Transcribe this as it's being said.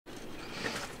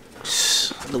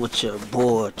Look what your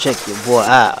boy, check your boy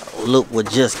out. Look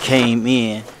what just came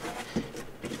in.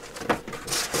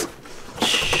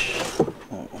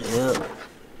 Yep.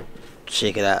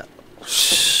 Check it out.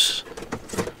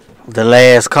 The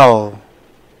last call.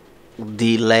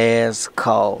 The last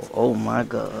call. Oh my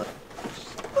God.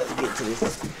 Let's get to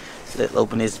this. Let's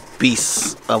open this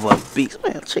beast of a beast.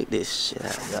 Man, check this shit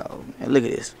out, y'all. Man, look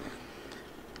at this.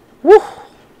 Woo!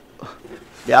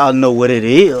 Y'all know what it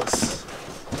is.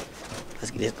 Let's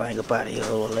get this thing up out of here.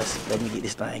 Hold on, let me get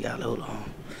this thing out. Hold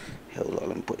on. Hold on,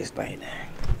 let me put this thing down.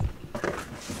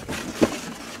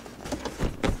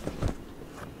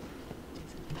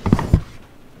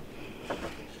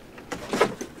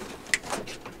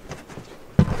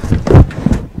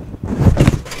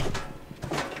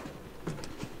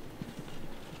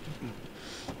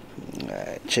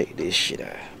 Alright, check this shit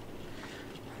out.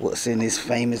 What's in this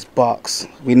famous box?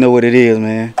 We know what it is,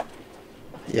 man.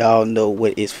 Y'all know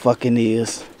what it fucking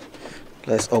is.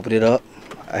 Let's open it up.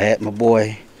 I had my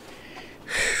boy.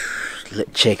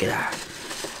 Let's check it out.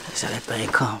 That's how that thing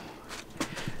come.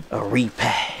 A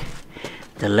repack.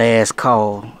 The last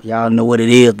call. Y'all know what it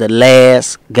is. The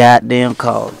last goddamn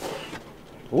call.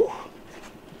 Woo.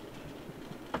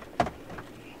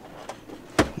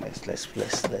 Let's.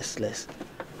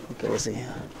 Okay, what's in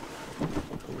here?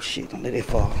 Oh shit, don't let it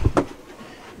fall.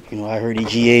 You know, I heard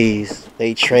these GAs,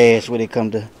 they trash when it come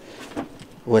to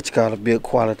what's called a build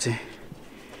quality.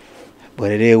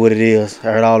 But it is what it is. I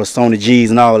heard all the Sony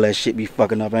G's and all that shit be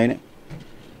fucking up, ain't it?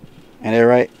 Ain't that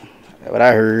right? That's what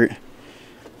I heard.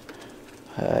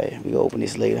 Alright, we gonna open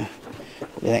this later.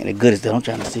 It ain't the goodest that I'm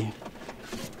trying to see.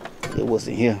 It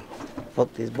wasn't here.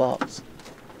 Fuck this box.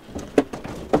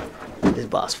 This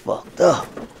box fucked up.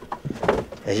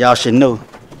 As y'all should know,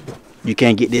 you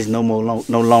can't get this no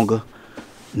longer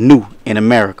new in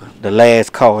America. The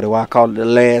last call. That's why I call it the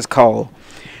last call.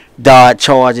 Dodge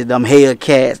Chargers, them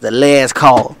Hellcats, the last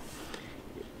call.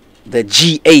 The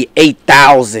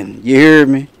GA-8000. You hear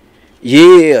me?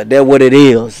 Yeah, that's what it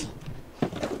is.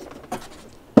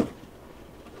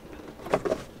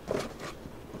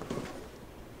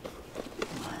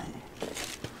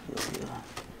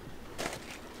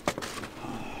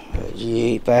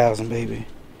 GA-8000, baby.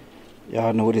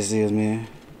 Y'all know what this is, man.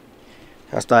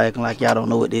 I start acting like y'all don't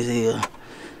know what this is.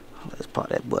 Let's pop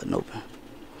that button open.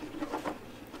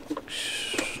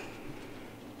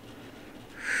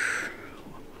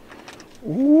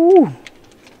 Ooh.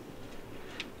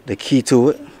 The key to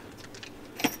it.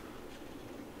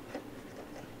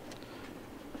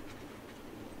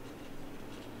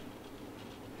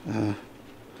 I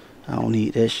don't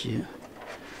need that shit.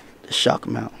 The shock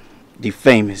mount. The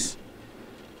famous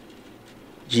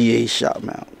GA shock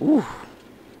mount. Ooh.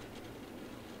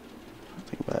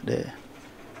 Think about that.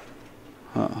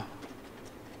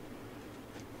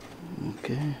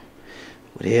 Okay.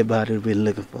 What everybody been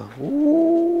looking for.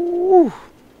 Ooh.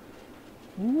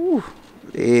 Ooh.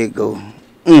 There you go.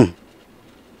 The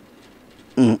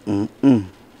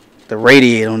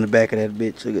radiator on the back of that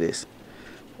bitch. Look at this.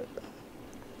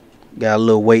 Got a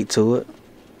little weight to it.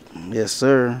 Yes,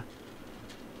 sir.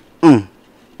 I'm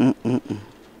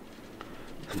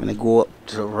finna go up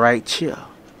to the right chair.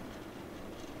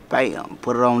 Bam.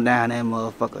 Put it on down that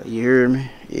motherfucker. You hear me?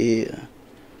 Yeah.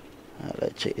 Alright,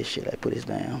 let's check this shit. I put this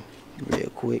down real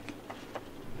quick.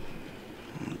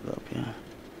 Go up here.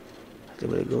 See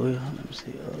where it go here? Let me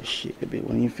see. Oh shit. That bitch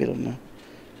won't even fit on there.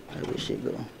 How this shit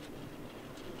go?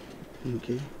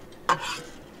 Okay.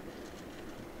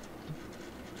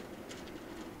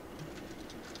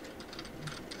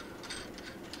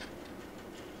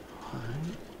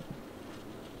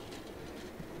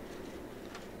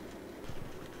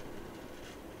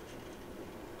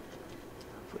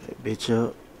 Bitch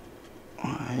up.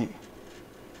 Alright.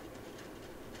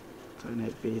 Turn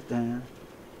that bitch down.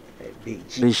 That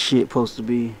bitch. This shit supposed to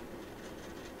be.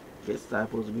 This side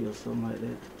supposed to be or something like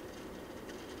that.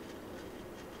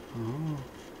 Oh.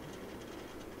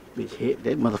 Bitch hit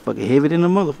that motherfucker heavier than the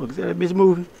motherfucker. See that bitch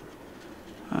moving?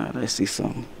 Alright, let's see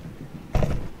something.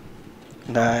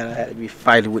 Alright, I had to be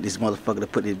fighting with this motherfucker to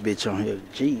put this bitch on here.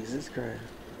 Jesus Christ.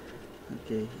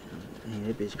 Okay. Man,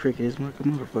 that bitch cricket is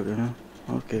motherfucker, huh?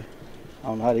 Okay. I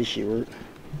don't know how this shit work.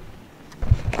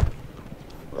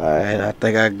 Alright, I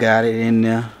think I got it in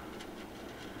there.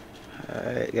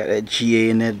 Alright, got that GA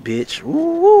in that bitch.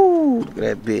 Woo! Look at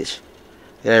that bitch.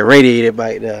 Got that radiator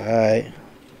back there. Alright.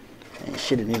 Ain't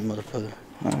shit in this motherfucker.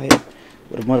 Alright.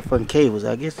 Where the motherfucking cables?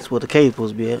 I guess that's what the cable's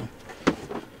supposed to be at.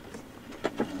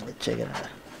 Let's check it out.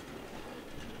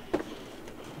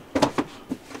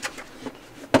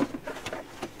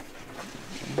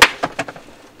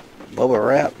 Bubble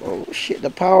wrap. Oh shit, the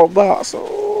power box.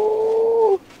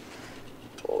 Oh,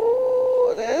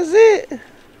 is it?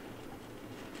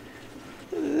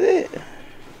 What is it?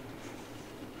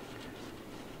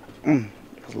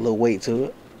 There's a little weight to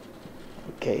it.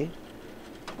 Okay.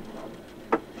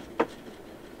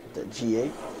 The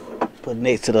GA. Put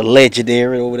next to the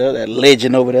legendary over there. That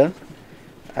legend over there.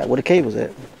 Alright, where the cable's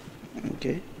at?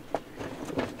 Okay.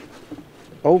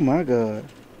 Oh my god.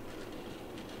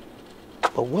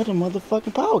 But where the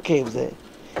motherfucking power cable's at?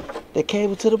 That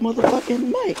cable to the motherfucking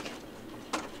mic.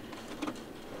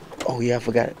 Oh yeah, I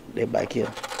forgot it. They're back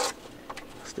here.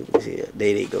 Stupid as hell.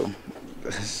 There they go.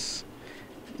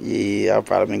 Yeah, I've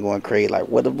probably been going crazy. Like,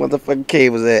 where the motherfucking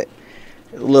cable's at?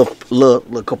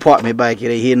 Little compartment back here.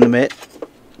 They hitting them at.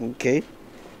 Okay.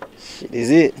 Shit is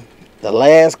it. The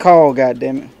last call,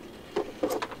 goddammit.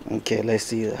 Okay, let's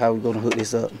see how we gonna hook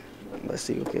this up. Let's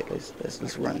see. Okay,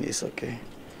 let's run this. Okay.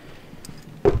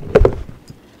 I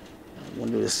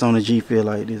wonder if the Sony G feel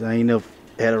like this. I ain't never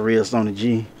had a real Sony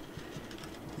G.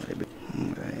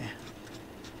 Okay.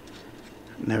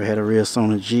 Never had a real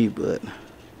Sony G, but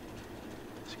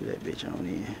let's get that bitch on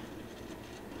in.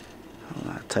 I don't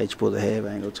know how tight you supposed to have.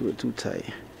 I ain't go to it too tight.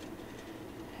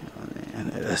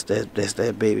 And that's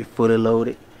that baby fully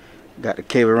loaded. Got the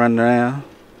cable running around.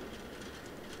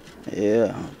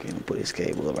 Yeah, okay, let me put this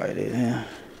cable up like that. Yeah.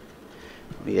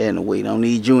 We in the way. Don't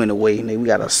need you in the way. We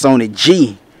got a Sony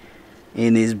G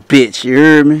in this bitch. You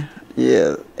heard me?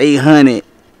 Yeah, 800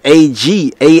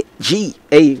 AG,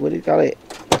 what do you call it?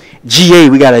 GA.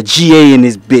 We got a GA in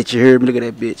this bitch. You heard me? Look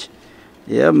at that bitch.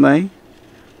 Yeah, man.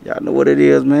 Y'all know what it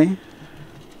is, man.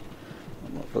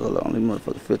 Motherfucker, only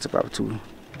motherfucker filter probably too.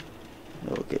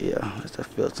 Okay, yeah, that's that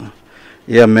filter.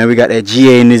 Yeah, man, we got that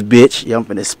GA in this bitch. Yeah, I'm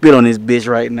finna spit on this bitch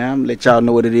right now. I'm gonna let y'all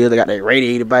know what it is. I got that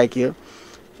radiator back here.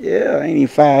 Yeah, I ain't even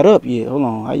fired up yet. Hold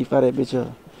on, how you fire that bitch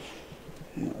up?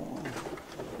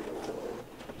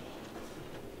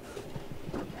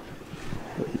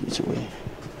 Get your way.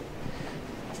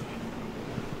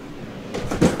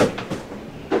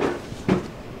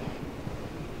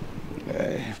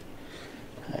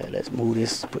 Alright, let's move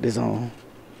this. Put this on.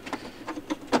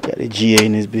 Got the GA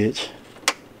in this bitch.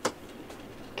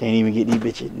 Can't even get these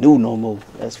bitches new no more.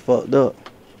 That's fucked up.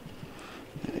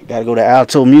 Gotta go to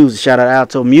ALTOMUSIC. Shout out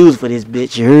ALTOMUSIC for this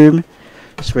bitch. You heard me?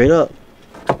 Straight up.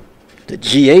 The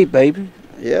GA, baby.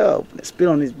 Yeah. Let's spit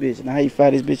on this bitch. Now how you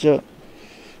fire this bitch up?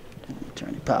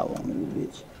 Turn the power on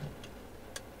this bitch.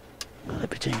 Oh, that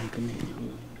bitch ain't coming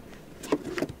in.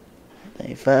 They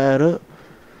ain't fired up.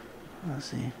 Let's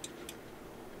see.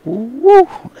 Woo.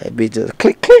 That bitch just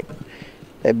click.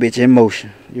 That bitch in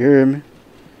motion. You heard me?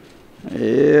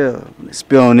 Yeah. Let's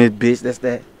spit on this bitch. That's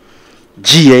that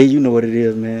GA. You know what it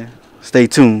is, man. Stay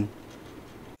tuned.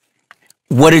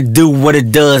 What it do, what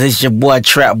it does. It's your boy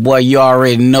Trap Boy. You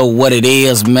already know what it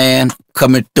is, man.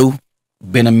 Coming through.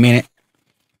 Been a minute.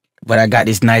 But I got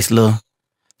this nice little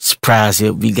surprise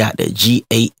here. We got the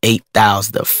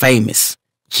GA-8000. The famous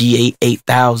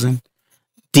GA-8000.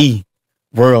 The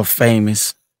world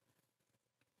famous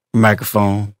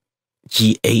microphone.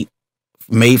 G8.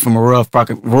 Made from a world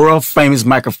famous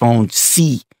microphone.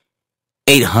 C800G.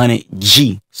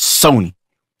 Sony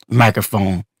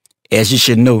microphone. As you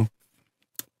should know,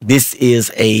 this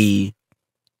is a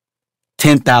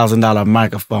 $10,000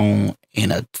 microphone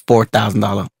in a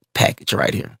 $4,000 package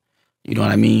right here. You know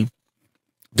what I mean?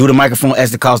 Do the microphone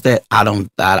actually cost that? I don't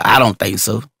think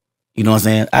so. You know what I'm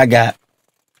saying? I got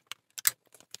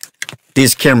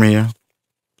this camera here.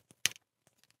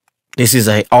 This is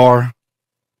a R5.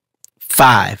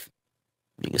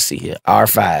 You can see here,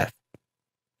 R5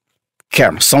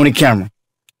 camera, Sony camera.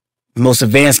 Most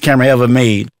advanced camera ever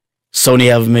made. Sony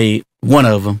ever made. One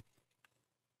of them.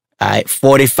 All right,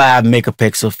 45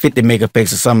 megapixel, 50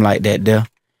 megapixel, something like that there.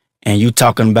 And you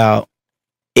talking about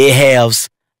it has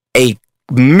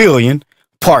 1,000,000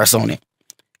 parts on it.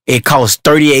 It costs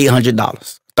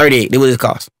 $3,800. 38, that's what it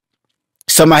costs.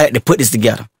 Somebody had to put this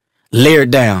together, layer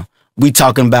it down. We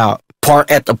talking about part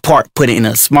after part, put it in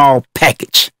a small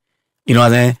package. You know what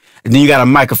I'm saying? And then you got a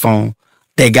microphone.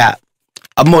 They got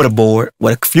a motherboard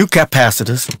with a few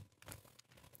capacitors.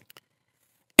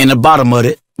 In the bottom of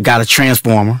it, got a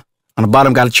transformer. On the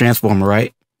bottom, got a transformer,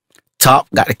 right? Top,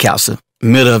 got the capsule.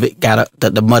 Middle of it, got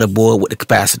the motherboard with the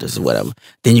capacitors or whatever.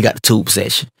 Then you got the tube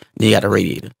section. Then you got the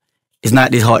radiator. It's not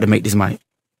this hard to make this mic.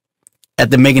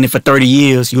 After making it for 30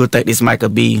 years, you would think this mic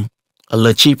would be a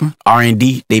little cheaper.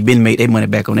 R&D, they've been made their money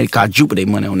back on. They quadruple their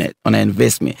money on that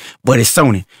investment. But it's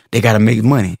Sony. They got to make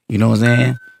money. You know what I'm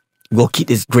saying? We're going to keep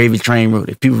this gravy train rolling.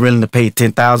 If people are willing to pay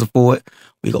 $10,000 for it,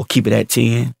 we're going to keep it at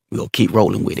 10. We're going to keep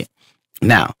rolling with it.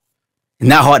 Now, it's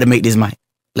not hard to make this mic.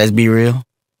 Let's be real.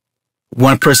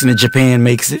 One person in Japan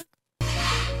makes it.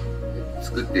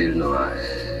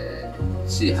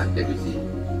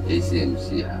 C800G、ACM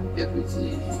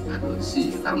C800G、あと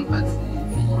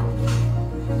C38B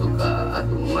とか、あ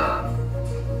と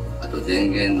あと電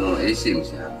源の ACMC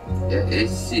じ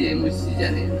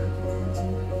ゃねえな。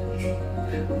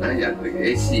何やったっけ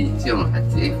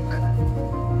AC148F かな。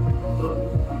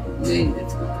メインで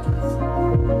作ってま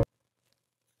す。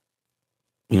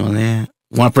You know what I'm saying?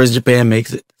 One person in Japan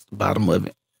makes it. It's the bottom of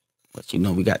it. But you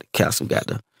know, we got the castle, we got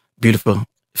the beautiful,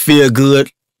 feel good.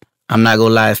 I'm not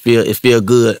gonna lie, it feel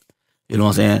good. You know what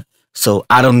I'm saying? So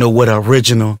I don't know what the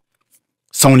original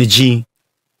Sony G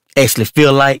actually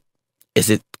feel like. Is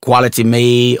it quality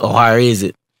made or how is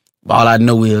it? But all I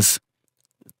know is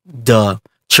the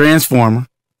transformer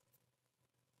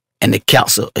and the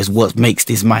capsule is what makes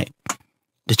this mic.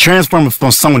 The transformer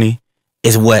from Sony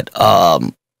is what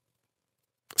 $700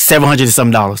 and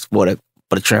something for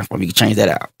the transformer. You can change that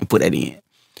out and put that in.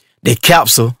 The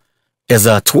capsule is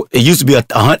it used to be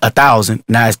 $1,000,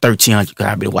 now it's $1,300 because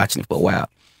I've been watching it for a while.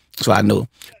 So I know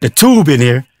the tube in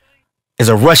here is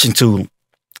a Russian tube.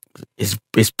 It's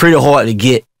pretty hard to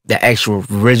get the actual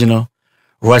original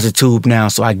Russian tube now.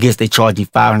 So I guess they charge you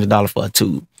 $500 for a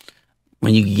tube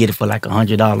when you can get it for like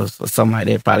 $100 or something like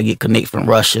that. Probably get connect from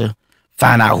Russia,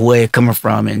 find out where it's coming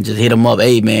from, and just hit them up.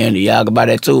 Hey man, y'all can buy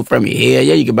that tube from me? Hell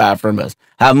yeah, you can buy it from us.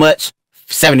 How much?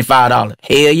 $75.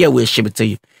 Hell yeah, we'll ship it to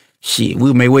you. Shit,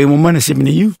 we'll make way more money shipping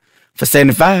to you for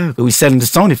 $75 because we selling to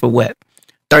Sony for what?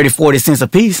 30-40 cents a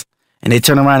piece, and they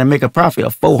turn around and make a profit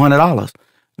of $400.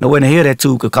 No way in the hell that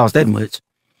tube could cost that much.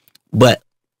 But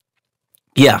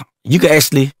yeah, you can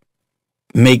actually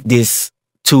make this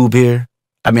tube here.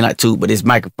 I mean, not tube, but this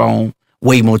microphone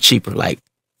way more cheaper. Like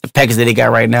the package that they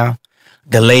got right now,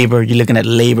 the labor, you're looking at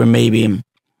labor maybe.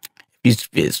 It's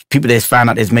people that's find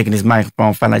out that's making this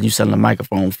microphone, find out you selling a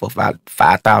microphone for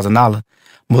 $5,000.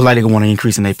 Most likely gonna want to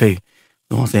increase in their pay. You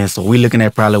know what I'm saying? So we're looking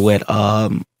at probably what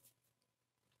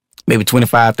maybe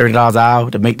 $25-30 an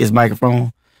hour to make this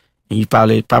microphone. And you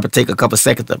probably take a couple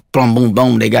seconds to boom, boom,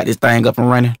 boom. They got this thing up and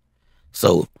running.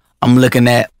 So I'm looking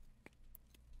at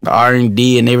the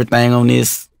R&D and everything on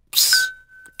this.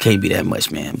 Can't be that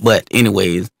much, man. But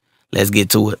anyways, let's get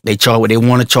to it. They charge what they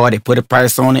want to charge. They put a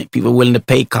price on it. People willing to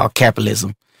pay, called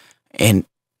capitalism. And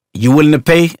you willing to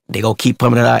pay, they gonna keep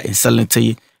pumping it out and selling it to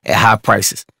you at high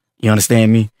prices. You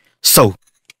understand me? So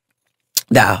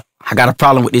now I got a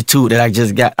problem with this tube that I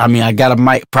just got. I mean, I got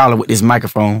a problem with this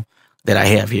microphone that I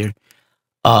have here.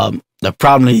 The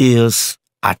problem is,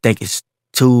 I think it's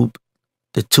tube.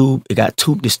 The tube, it got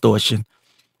tube distortion.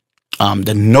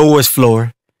 The noise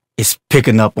floor is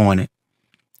picking up on it.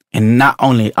 And not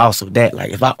only also that,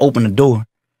 like if I open the door,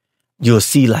 you'll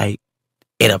see like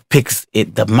the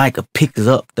mic picks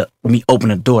up me open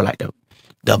the door, like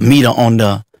the meter on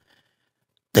the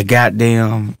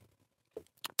goddamn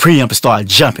preamp start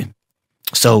jumping.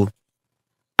 So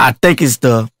I think it's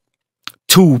the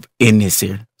tube in this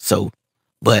here. So,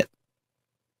 but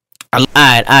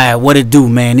alright, what it do,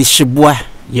 man? It's your boy.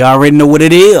 You already know what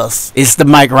it is. It's the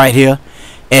mic right here.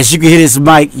 As you can hear this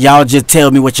mic, y'all just tell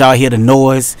me what y'all hear, the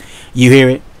noise. You hear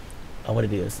it? Oh, what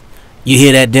it is. You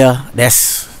hear that there?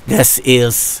 This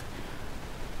is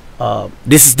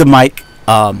the mic.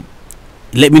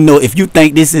 Let me know if you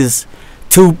think this is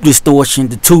tube distortion.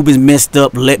 The tube is messed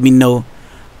up. Let me know.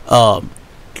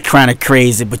 Kind of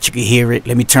crazy, but you can hear it.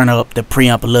 Let me turn up the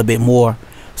preamp a little bit more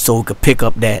so we could pick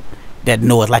up that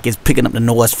noise, like it's picking up the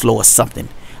noise floor or something.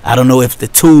 I don't know if the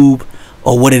tube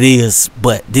or what it is,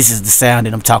 but this is the sound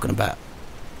that I'm talking about.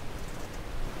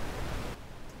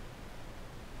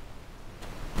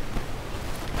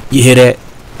 You hear that?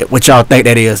 What y'all think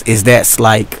that is? Is that's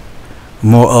like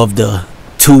more of the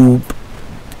tube,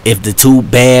 if the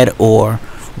tube bad, or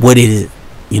what is it?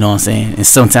 You know what I'm saying? And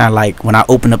sometimes, like when I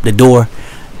open up the door,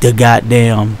 the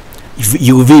goddamn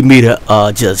UV meter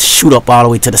just shoot up all the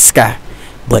way to the sky.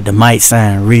 But the mic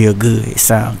sound real good. It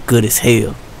sound good as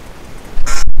hell.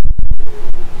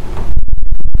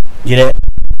 You that?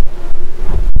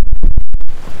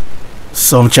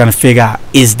 So I'm trying to figure out,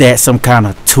 is that some kind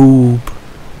of tube?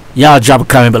 Y'all drop a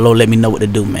comment below, let me know what to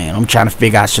do, man. I'm trying to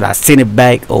figure out, should I send it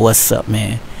back or what's up,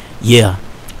 man? Yeah,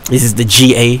 this is the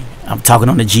GA. I'm talking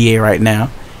on the GA right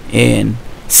now, and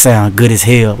sound good as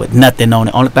hell with nothing on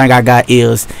it. Only thing I got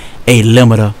is a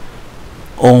limiter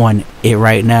on it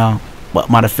right now.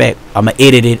 But matter of fact, I'm gonna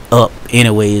edit it up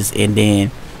anyways, and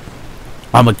then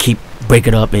I'm gonna break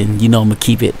it up, and I'm gonna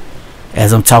keep it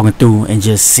as I'm talking through and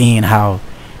just seeing how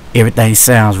everything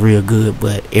sounds real good.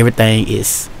 But everything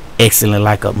is excellent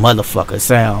like a motherfucker.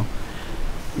 Sound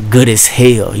good as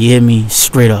hell. You hear me?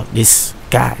 Straight up. This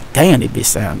god damn, it bitch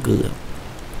sound good.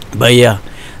 But yeah,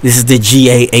 this is the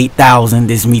GA-8000.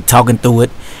 This is me talking through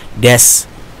it. That's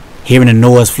hearing the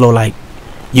noise flow. Like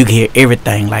you can hear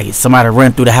everything. Like if somebody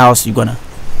run through the house, you're gonna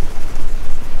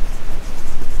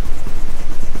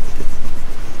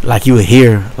like you would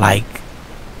hear like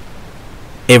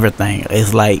everything.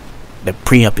 It's like the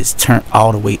preamp is turned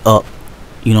all the way up.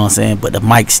 You know what I'm saying? But the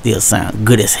mic still sound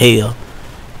good as hell.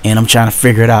 And I'm trying to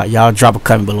figure it out. Y'all drop a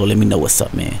comment below. Let me know what's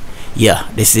up, man. Yeah,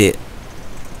 that's it.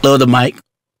 Love the mic.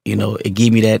 You know, it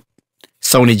give me that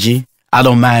Sony G. I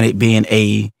don't mind it being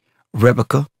a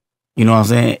replica. You know what I'm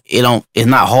saying? It's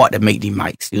not hard to make these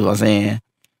mics. You know what I'm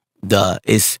saying?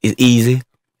 It's easy.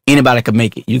 Anybody can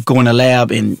make it. You go in the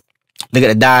lab and look at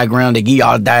the diagram. They give you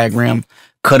all the diagram.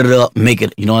 Cut it up. Make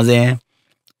it. You know what I'm saying?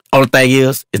 Only thing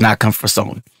is, it's not coming from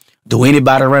Sony. Do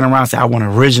anybody run around and say, I want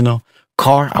an original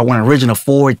car? I want an original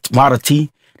Ford Model T.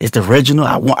 It's the original.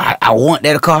 I want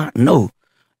that car. No.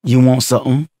 You want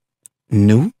something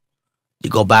new? You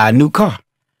go buy a new car.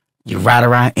 You ride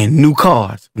around in new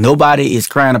cars. Nobody is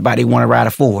crying about they want to ride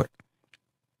a Ford.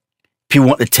 People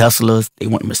want the Teslas. They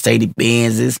want the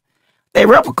Mercedes-Benzes. They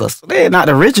replicas. They're not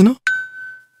the original.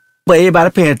 But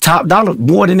everybody paying top dollar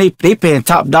more than they paying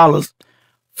top dollars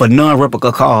for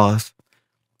non-replica cars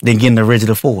than getting the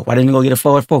original Ford. Why didn't you go get a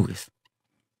Ford Focus?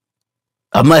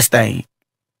 A Mustang.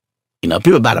 You know,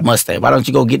 people buy the Mustang. Why don't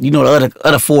you go get, you know, the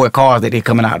other Ford cars that they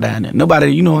coming out down there? Nobody,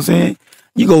 you know what I'm saying?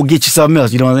 You go get you something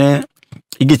else, you know what I'm saying?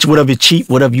 You get you whatever cheap,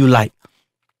 whatever you like.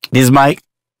 This mic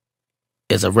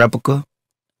is a replica.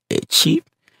 It's cheap.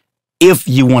 If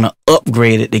you want to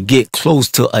upgrade it to get close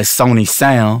to a Sony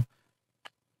sound,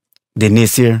 then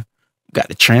this here, you got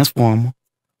the transformer,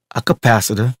 a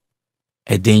capacitor,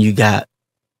 and then you got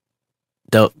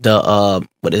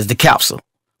the capsule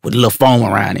with a little foam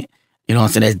around it. You know what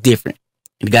I'm saying? That's different.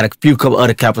 And you got a few couple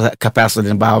other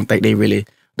capacitors, but I don't think they really,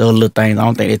 those little things, I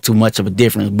don't think they're too much of a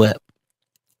difference, but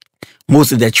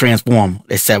most of that transformer,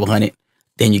 that's 700.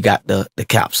 Then you got the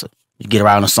capsule. You get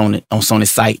around on Sony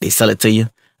site, they sell it to you.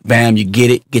 Bam, you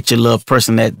get it. Get your little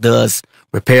person that does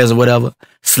repairs or whatever.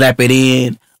 Slap it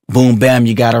in. Boom, bam,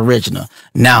 you got original.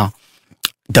 Now,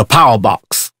 the power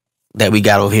box that we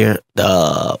got over here,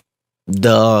 the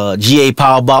GA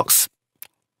power box.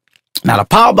 Now, the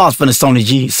power box for the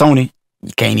Sony,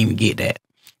 you can't even get that.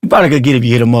 You probably could get it if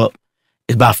you hit them up.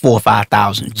 It's about $4,000 or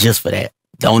 $5,000 just for that.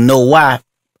 Don't know why.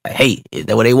 Hey, is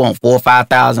that what they want? $4,000 or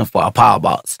 $5,000 for a power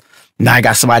box. Now I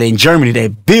got somebody in Germany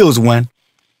that builds one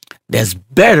that's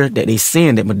better, that they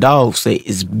saying that my dog say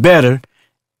is better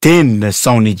than the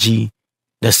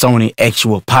Sony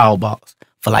actual power box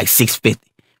for like $650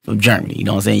 from Germany. You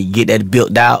know what I'm saying? You get that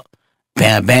built out,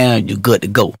 bam, bam, you're good to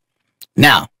go.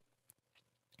 Now,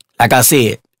 like I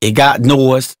said, it got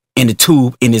noise in the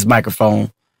tube in this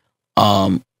microphone.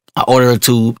 I ordered a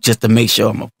tube just to make sure.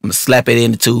 I'm gonna slap it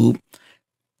in the tube,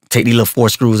 take these little 4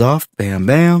 screws off, bam,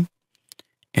 bam.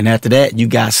 And after that, you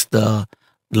got the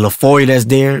little foil that's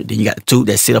there. Then you got the tube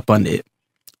that sit up under it.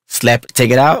 Slap it,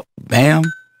 take it out, bam.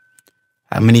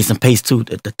 I'm gonna need some paste too,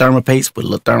 the thermal paste. Put a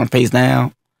little thermal paste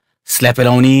down, slap it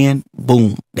on in,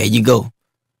 boom, there you go.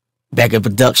 Back in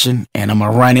production, and I'm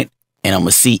gonna run it, and I'm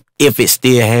gonna see if it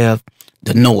still have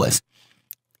the noise.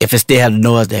 If it still have the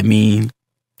noise, that means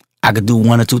I could do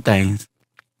one or two things.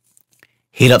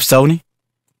 Hit up Sony,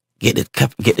 get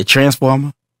the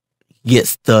transformer,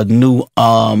 get the new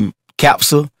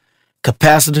capsule,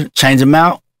 capacitor, change them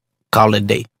out, call it a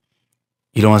day.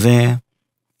 You know what I'm saying?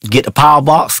 Get the power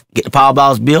box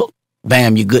built,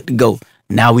 bam, you're good to go.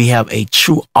 Now we have a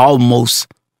true almost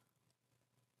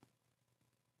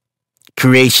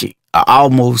creation,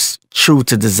 almost true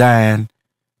to design,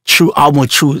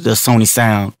 almost true to the Sony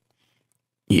sound.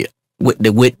 Yeah, with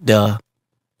the,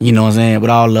 you know what I'm saying, with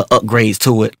all the upgrades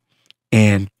to it.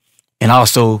 And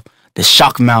also the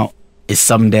shock mount is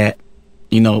something that,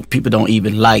 you know, people don't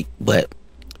even like, but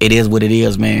it is what it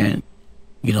is, man.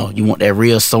 You know, you want that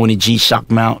real Sony G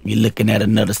shock mount, you're looking at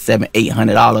another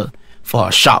 $700-800 for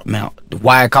a shock mount.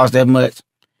 Why it costs that much?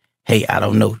 Hey, I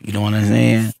don't know. You know what I'm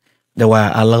saying? That's why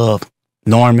I love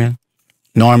Norman,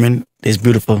 this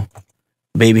beautiful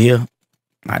baby here.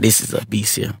 Now this is a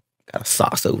beast here. Got a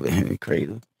sauce over here,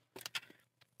 crazy. All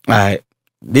right,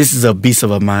 this is a beast of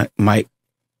a mic.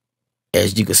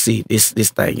 As you can see, this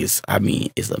thing is, I mean,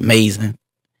 it's amazing.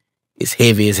 It's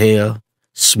heavy as hell,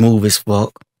 smooth as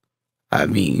fuck. I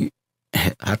mean,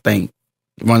 I think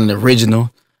one of the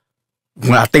original,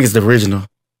 I think it's the original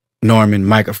Norman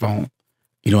microphone.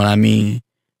 You know what I mean?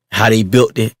 How they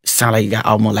built it, sound like it got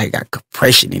almost like got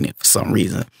compression in it for some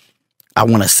reason. I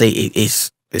want to say it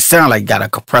sounds like it got a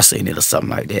compressor in it or something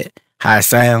like that. How it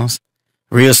sounds,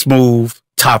 real smooth,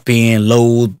 top end,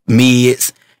 low,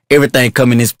 mids, everything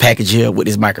come in this package here with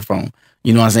this microphone.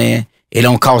 You know what I'm saying? It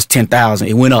don't cost 10,000.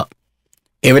 It went up.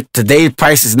 Today's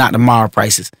price is not tomorrow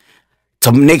prices.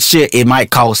 So next year it might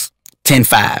cost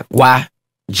 10.5. Why?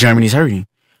 Germany's hurting.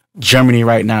 Germany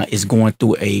right now is going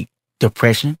through a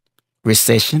depression,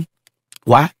 recession.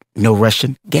 Why? No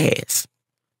Russian gas.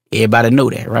 Everybody know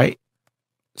that, right?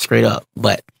 Straight up.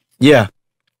 But yeah,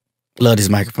 love this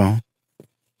microphone.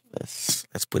 Let's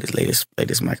put this lay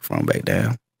this microphone back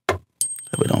down. So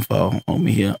it don't fall on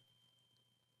me here.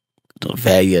 The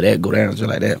value of that go down just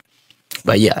like that.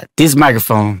 But yeah, this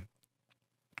microphone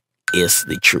is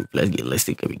the truth. Let's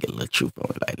see, can we get a little truth on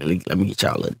it? Like, let me get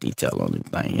y'all a little detail on this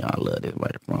thing. Y'all love this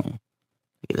microphone.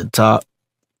 Get the top.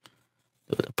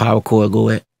 Where the power cord go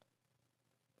at.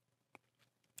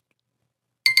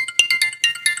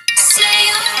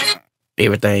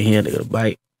 Everything here, they got a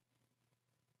bite.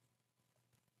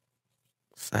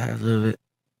 Size of it.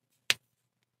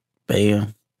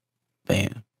 Bam.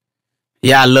 Bam.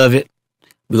 Yeah, I love it.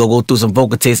 We're gonna go through some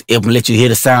vocal tests and let you hear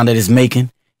the sound that it's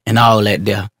making and all that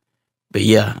there. But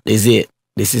yeah, this is it.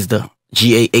 This is the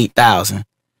GA-8000.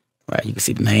 Right, you can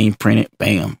see the name printed.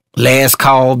 Bam. Last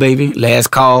call, baby. Last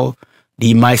call.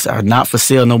 These mics are not for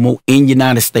sale no more in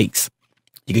United States.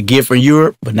 You can get from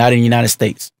Europe, but not in the United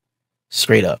States.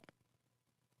 Straight up.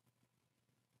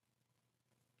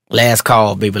 Last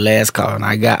call, baby. Last call. And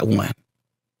I got one.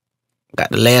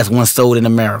 Got the last one sold in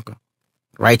America.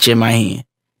 Right here in my hand.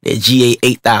 That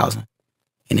GA-8000.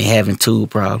 And they having tube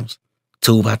problems.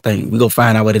 Tube, I think. We gonna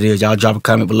find out what it is. Y'all drop a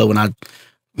comment below when I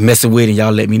messing with it.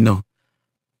 Y'all let me know.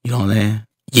 You know what I'm saying?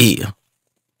 Yeah.